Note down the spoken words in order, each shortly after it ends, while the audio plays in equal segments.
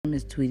name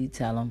is Tweety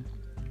Tellum.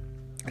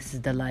 This is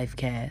the Life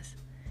Cast.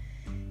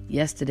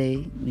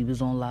 Yesterday, we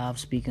was on live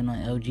speaking on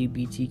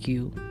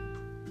LGBTQ.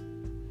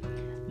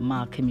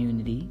 My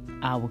community,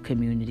 our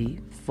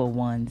community, for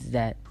ones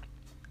that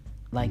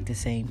like the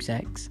same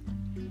sex.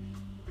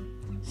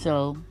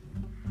 So,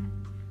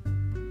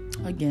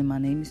 again, my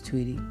name is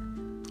Tweety.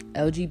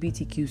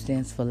 LGBTQ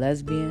stands for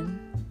lesbian,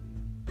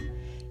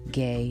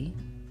 gay,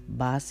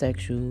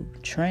 bisexual,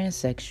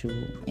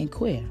 transsexual, and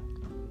queer.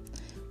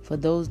 For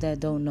those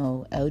that don't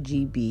know,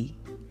 LGB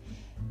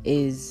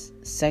is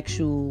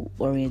sexual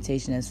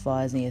orientation as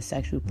far as your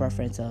sexual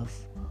preference of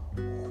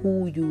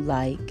who you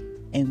like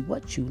and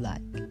what you like.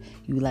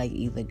 You like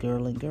either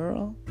girl and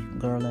girl,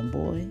 girl and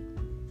boy,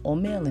 or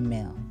male and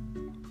male,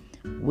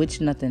 which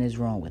nothing is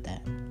wrong with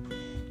that.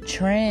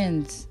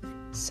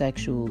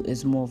 Transsexual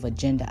is more of a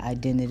gender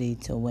identity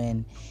to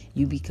when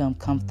you become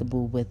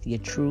comfortable with your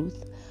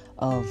truth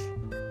of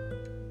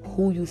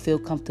who you feel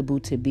comfortable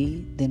to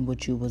be than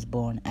what you was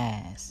born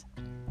as.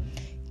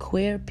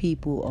 Queer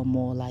people are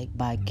more like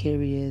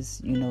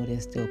bi-curious.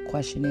 They're still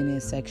questioning their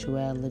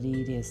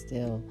sexuality. They're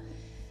still,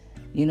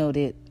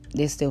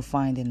 they're still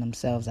finding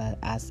themselves,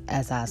 as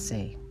I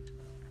say,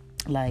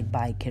 like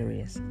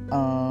bi-curious.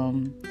 Now,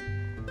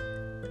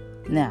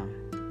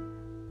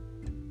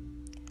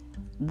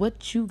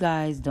 what you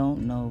guys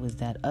don't know is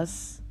that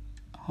us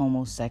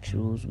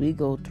homosexuals, we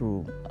go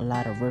through a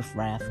lot of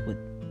riffraff with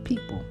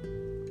people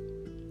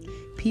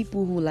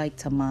who like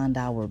to mind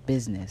our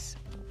business,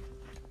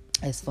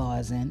 as far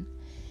as in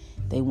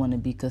they want to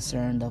be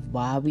concerned of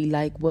why we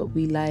like what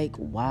we like,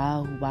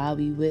 why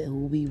we with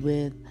who we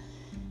with,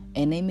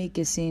 and they make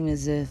it seem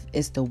as if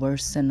it's the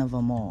worst sin of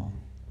them all.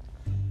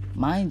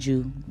 Mind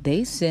you,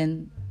 they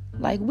sin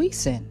like we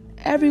sin.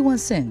 Everyone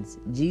sins.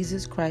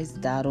 Jesus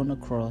Christ died on the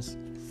cross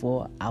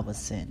for our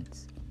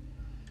sins.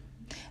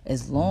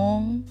 As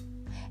long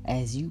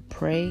as you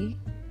pray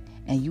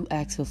and you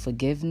ask for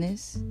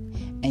forgiveness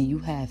and you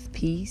have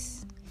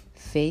peace,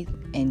 faith,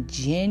 and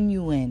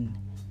genuine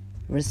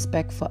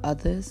respect for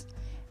others,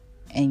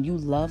 and you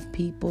love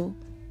people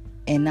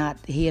and not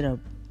here to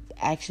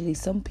actually,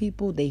 some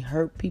people, they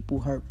hurt people.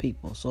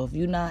 So if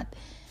you're not,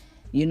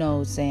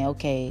 saying,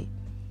 okay,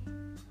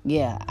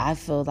 yeah, I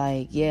feel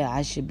like, yeah,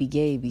 I should be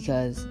gay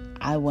because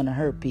I want to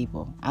hurt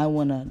people. I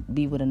want to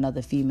be with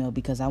another female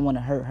because I want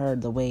to hurt her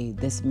the way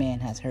this man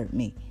has hurt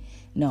me.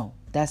 No,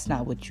 that's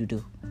not what you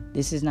do.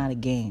 This is not a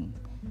game.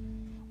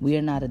 We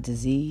are not a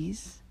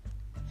disease.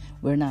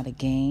 We're not a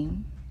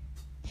game.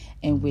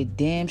 And we're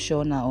damn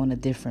sure not on a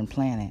different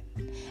planet.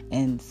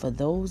 And for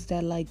those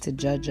that like to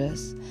judge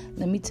us,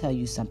 let me tell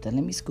you something.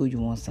 Let me school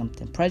you on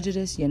something.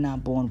 Prejudice, you're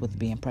not born with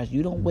being prejudiced.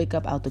 You don't wake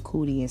up out the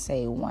cootie and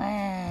say,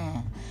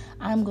 wow,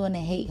 I'm going to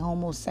hate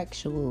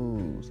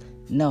homosexuals.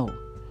 No,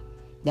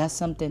 that's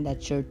something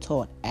that you're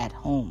taught at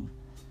home.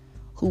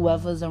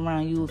 Whoever's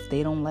around you, if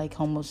they don't like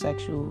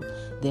homosexual,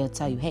 they'll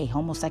tell you, hey,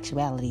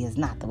 homosexuality is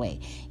not the way.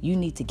 You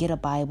need to get a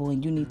Bible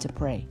and you need to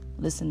pray.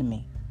 Listen to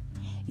me.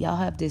 Y'all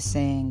have this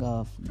saying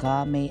of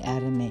God made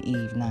Adam and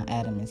Eve, not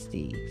Adam and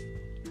Steve.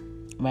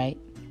 Right?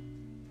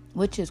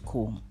 Which is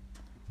cool.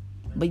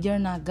 But you're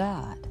not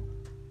God.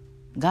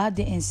 God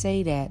didn't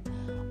say that,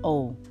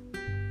 oh,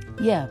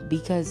 yeah,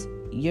 because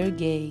you're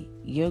gay,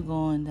 you're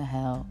going to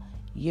hell,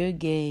 you're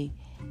gay,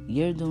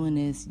 you're doing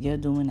this, you're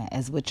doing that.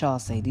 As what y'all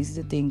say. These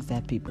are the things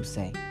that people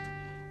say.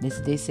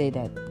 They say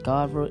that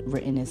God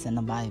written this in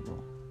the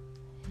Bible.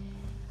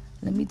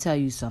 Let me tell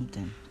you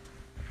something.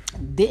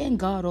 Didn't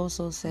God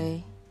also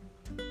say,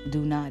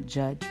 do not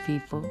judge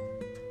people?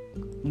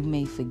 You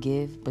may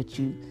forgive, but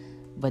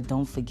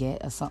don't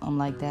forget, or something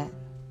like that.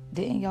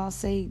 Didn't y'all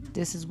say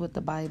this is what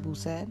the Bible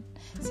said?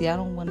 See, I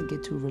don't want to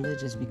get too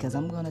religious because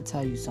I'm going to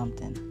tell you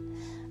something.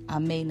 I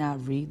may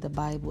not read the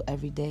Bible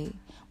every day,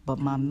 but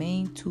my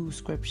main two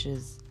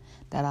scriptures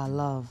that I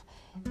love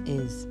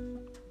is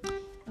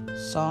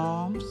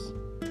Psalms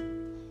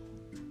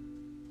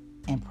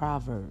and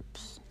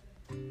Proverbs.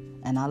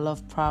 And I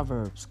love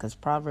Proverbs because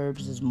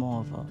Proverbs is more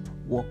of a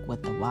walk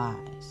with the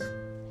wise.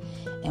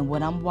 And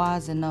what I'm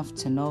wise enough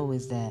to know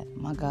is that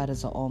my God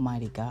is an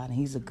almighty God and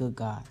he's a good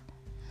God.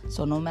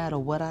 So no matter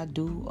what I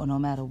do or no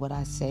matter what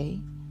I say,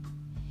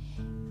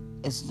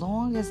 as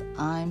long as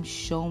I'm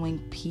showing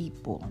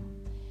people,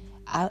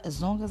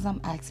 as long as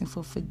I'm asking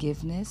for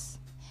forgiveness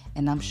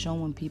and I'm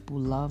showing people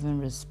love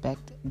and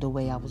respect the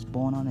way I was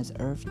born on this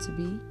earth to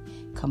be,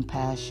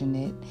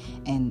 compassionate,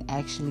 and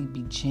actually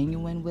be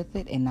genuine with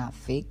it and not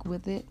fake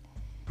with it,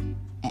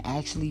 and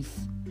actually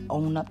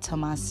own up to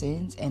my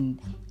sins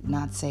and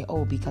not say,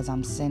 oh, because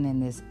I'm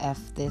sinning this and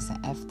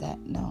F that.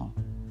 No.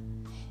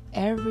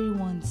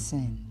 Everyone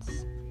sins,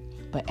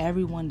 but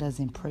everyone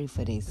doesn't pray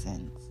for their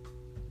sins.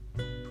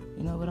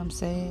 You know what I'm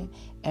saying?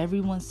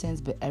 Everyone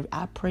sins, but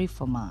I pray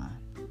for mine.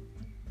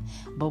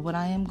 But what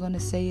I am going to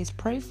say is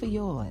pray for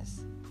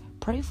yours.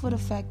 Pray for the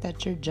fact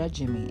that you're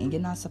judging me, and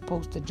you're not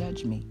supposed to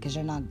judge me because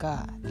you're not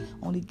God.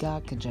 Only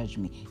God can judge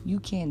me. You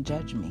can't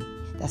judge me.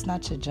 That's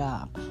not your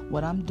job.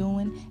 What I'm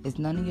doing is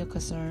none of your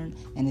concern,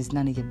 and it's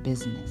none of your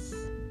business.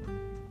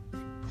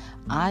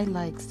 I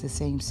like the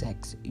same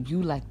sex.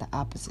 You like the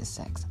opposite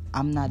sex.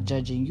 I'm not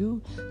judging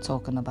you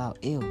talking about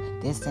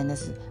this and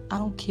this. I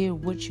don't care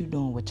what you're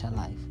doing with your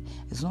life.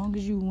 As long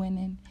as you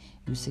winning,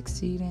 you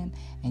succeeding,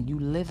 and you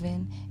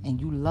living, and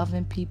you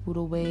loving people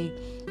the way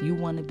you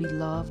want to be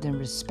loved, and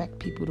respect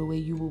people the way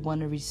you would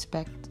want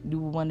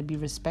to be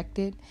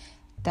respected,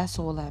 that's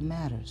all that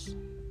matters.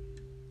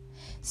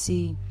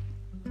 See,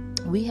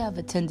 we have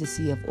a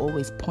tendency of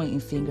always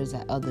pointing fingers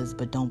at others,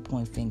 but don't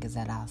point fingers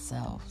at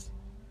ourselves.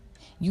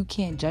 You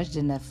can't judge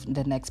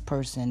the next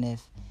person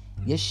if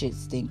your shit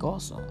stink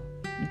also.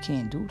 You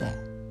can't do that.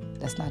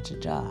 That's not your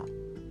job.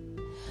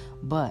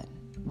 But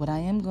what I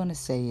am going to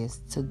say is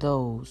to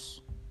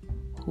those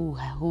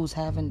who's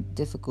having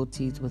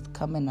difficulties with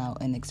coming out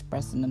and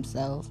expressing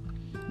themselves,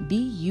 be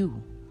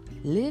you.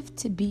 Live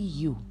to be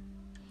you.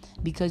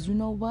 Because you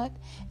know what?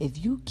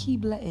 If you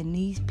keep letting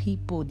these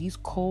people, these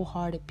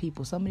cold-hearted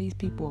people, some of these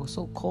people are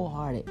so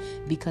cold-hearted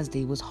because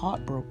they was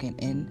heartbroken,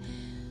 and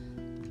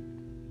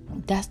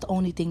that's the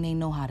only thing they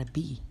know how to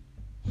be.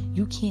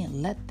 You can't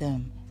let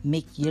them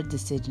make your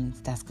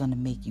decisions that's going to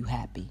make you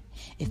happy.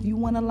 If you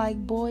want to like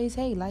boys,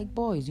 hey, like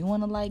boys. You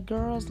want to like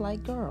girls,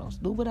 like girls.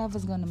 Do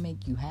whatever's going to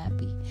make you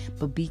happy.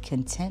 But be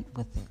content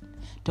with it.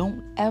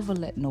 Don't ever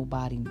let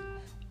nobody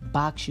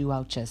box you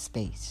out your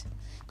space.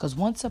 Because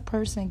once a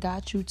person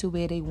got you to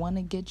where they want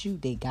to get you,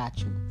 they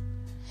got you.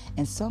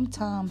 And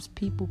sometimes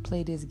people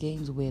play these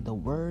games where the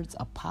words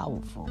are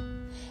powerful.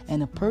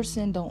 And a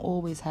person don't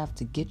always have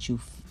to get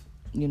you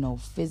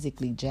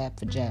physically, jab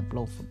for jab,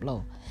 blow for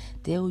blow.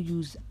 They'll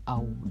use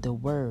the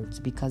words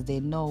because they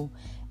know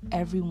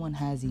everyone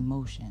has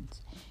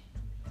emotions.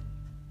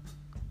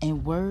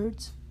 And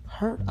words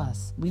hurt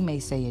us. We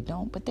may say it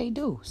don't, but they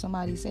do.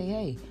 Somebody say,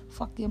 hey,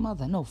 fuck your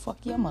mother. No,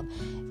 fuck your mother.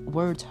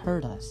 Words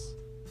hurt us.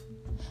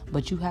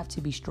 But you have to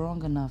be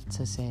strong enough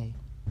to say,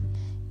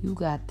 you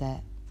got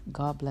that.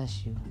 God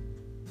bless you.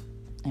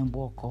 And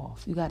walk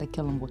off. You got to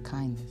kill them with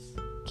kindness.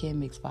 Can't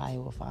mix fire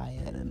with fire.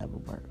 It'll never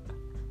work.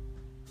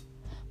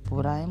 But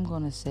what I am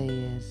going to say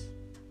is,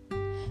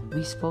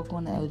 we spoke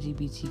on the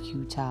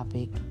LGBTQ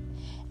topic,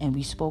 and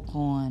we spoke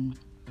on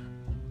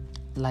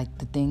like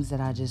the things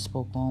that I just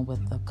spoke on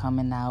with the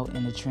coming out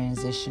and the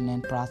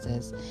transitioning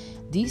process.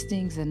 These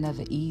things are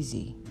never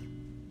easy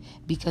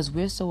because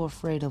we're so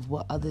afraid of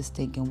what others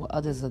think and what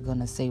others are going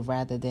to say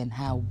rather than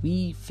how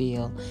we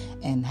feel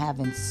and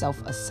having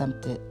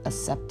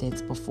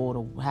self-acceptance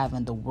before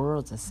having the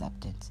world's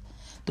acceptance.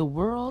 The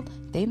world,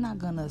 they're not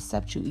going to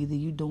accept you. Either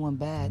you doing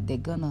bad, they're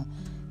going to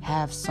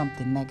have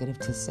something negative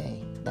to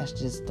say. That's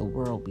just the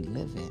world we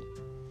live in.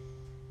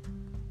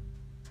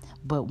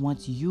 But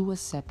once you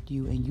accept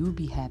you and you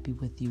be happy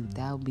with you,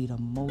 that'll be the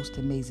most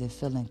amazing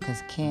feeling,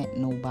 because can't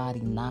nobody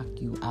knock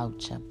you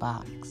out your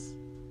box.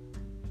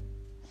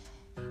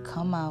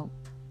 Come out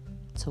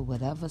to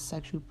whatever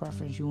sexual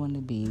preference you want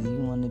to be. You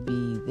want to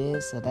be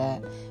this or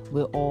that.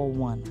 We're all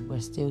one.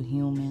 We're still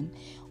human.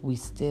 We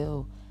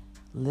still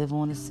live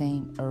on the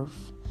same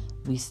earth.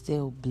 We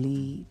still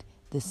bleed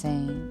the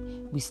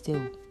same. We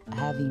still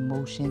have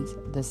emotions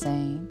the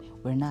same.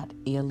 We're not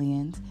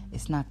aliens.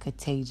 It's not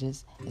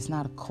contagious. It's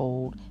not a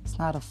cold. It's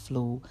not a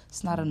flu.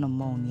 It's not a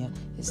pneumonia.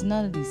 It's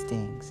none of these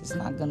things. It's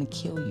not going to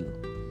kill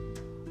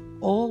you.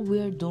 All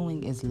we're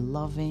doing is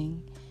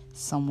loving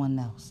someone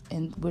else,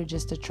 and we're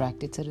just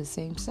attracted to the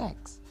same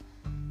sex.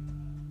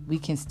 We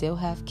can still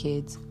have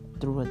kids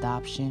through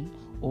adoption,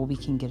 or we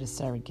can get a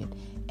surrogate.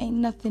 Ain't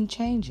nothing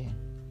changing.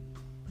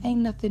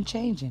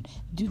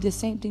 Do the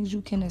same things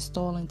you can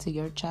install into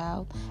your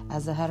child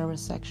as a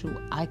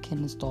heterosexual, I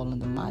can install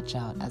into my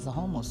child as a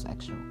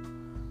homosexual.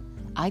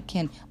 I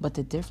can, but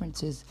the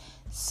difference is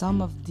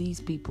some of these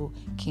people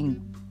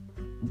can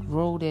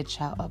grow their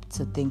child up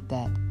to think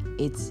that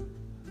it's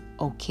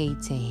okay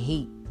to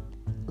hate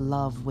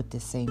love with the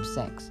same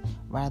sex.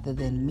 Rather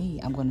than me,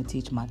 I'm going to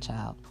teach my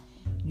child,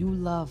 you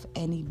love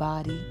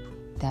anybody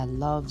that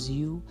loves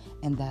you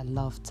and that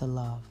love to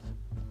love.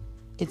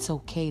 It's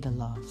okay to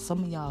love.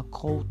 Some of y'all are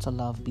cold to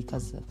love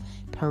because of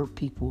hurt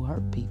people,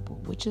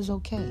 which is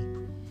okay.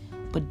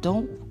 But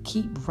don't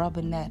keep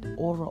rubbing that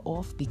aura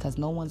off, because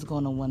no one's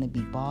going to want to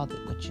be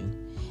bothered with you.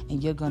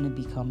 And you're going to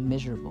become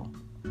miserable.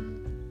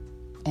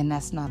 And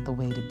that's not the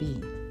way to be.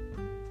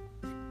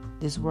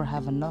 This world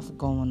have enough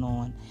going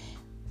on.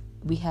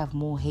 We have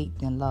more hate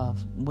than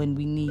love when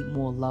we need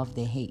more love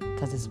than hate,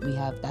 because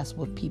that's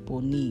what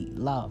people need,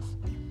 love.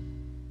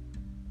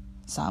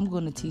 So I'm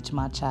going to teach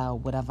my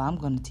child whatever I'm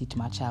going to teach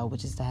my child,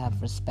 which is to have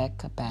respect,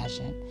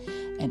 compassion,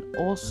 and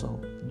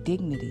also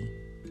dignity.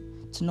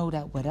 To know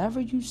that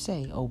whatever you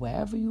say or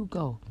wherever you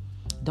go,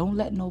 don't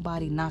let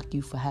nobody knock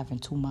you for having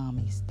two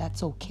mommies.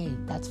 That's okay.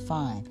 That's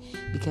fine.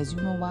 Because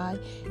you know why?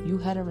 You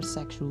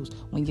heterosexuals,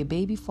 when your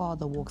baby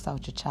father walks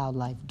out your child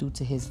life due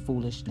to his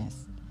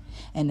foolishness,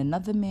 and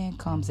another man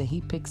comes and he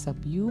picks up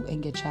you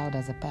and your child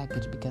as a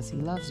package because he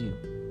loves you,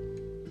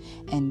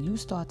 and you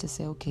start to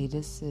say, okay,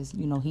 this is,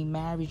 he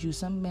married you.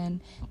 Some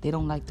men, they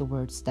don't like the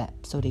word step,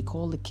 so they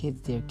call the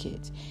kids their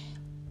kids,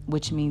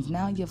 which means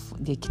now your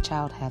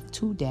child have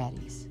two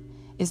daddies.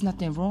 There's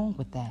nothing wrong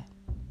with that.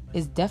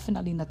 It's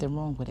definitely nothing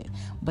wrong with it.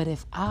 But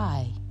if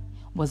I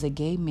was a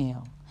gay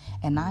male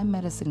and I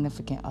met a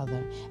significant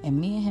other and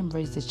me and him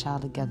raised this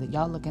child together,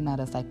 y'all looking at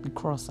us like we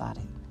cross-eyed.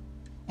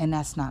 And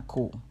that's not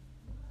cool.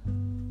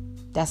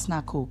 That's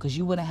not cool, because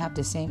you wouldn't have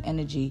the same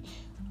energy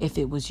if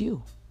it was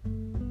you.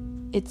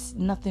 It's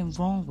nothing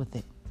wrong with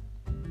it.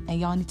 And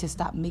y'all need to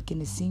stop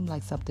making it seem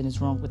like something is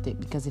wrong with it,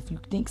 because if you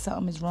think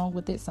something is wrong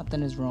with it,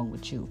 something is wrong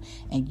with you.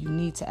 And you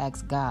need to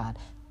ask God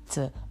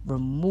to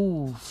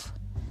remove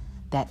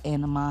that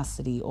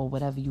animosity or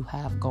whatever you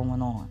have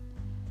going on,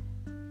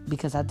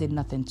 because I did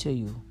nothing to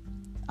you.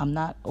 I'm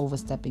not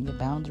overstepping your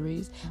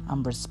boundaries.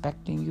 I'm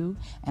respecting you,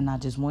 and I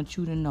just want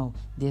you to know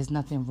there's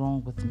nothing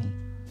wrong with me.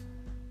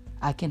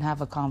 I can have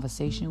a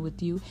conversation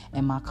with you,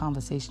 and my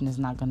conversation is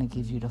not going to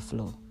give you the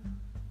flu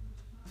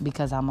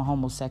because I'm a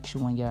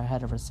homosexual and you're a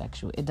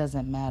heterosexual. It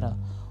doesn't matter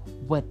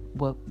what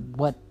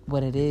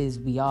it is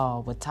we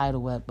are, what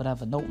title,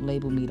 whatever. Don't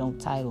label me, don't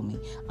title me.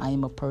 I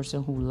am a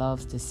person who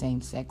loves the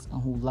same sex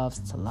and who loves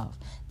to love.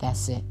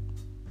 That's it.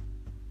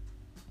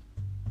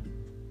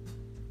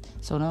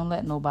 So don't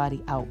let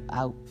nobody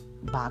out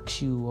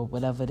box you or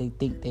whatever they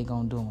think they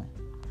gonna do.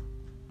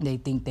 They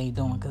think they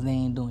doing, because they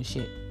ain't doing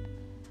shit.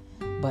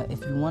 But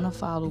if you want to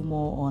follow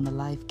more on the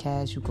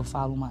Lifecast, you can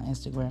follow my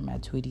Instagram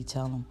at Tweety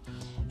Tell 'em,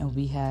 and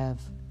we have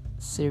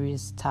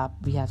serious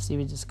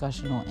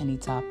discussion on any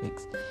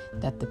topics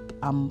that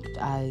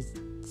I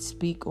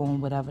speak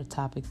on, whatever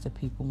topics the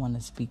people want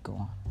to speak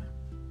on.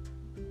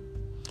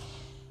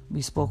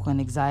 We spoke on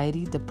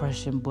anxiety,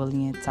 depression,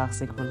 bullying,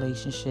 toxic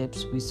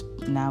relationships.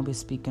 Now we're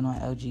speaking on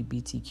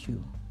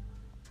LGBTQ.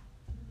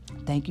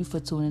 Thank you for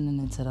tuning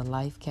into the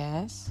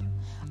Lifecast.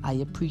 I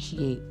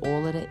appreciate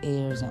all of the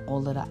ears and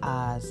all of the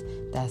eyes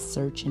that's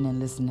searching and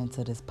listening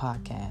to this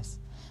podcast.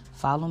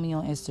 Follow me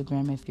on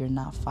Instagram if you're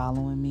not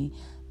following me,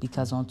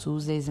 because on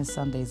Tuesdays and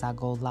Sundays I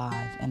go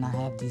live and I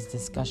have these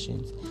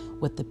discussions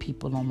with the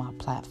people on my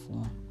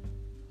platform.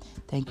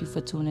 Thank you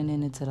for tuning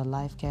into the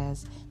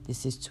Lifecast.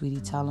 This is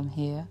Tweety Tell 'em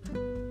here,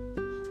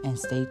 and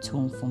stay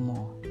tuned for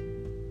more.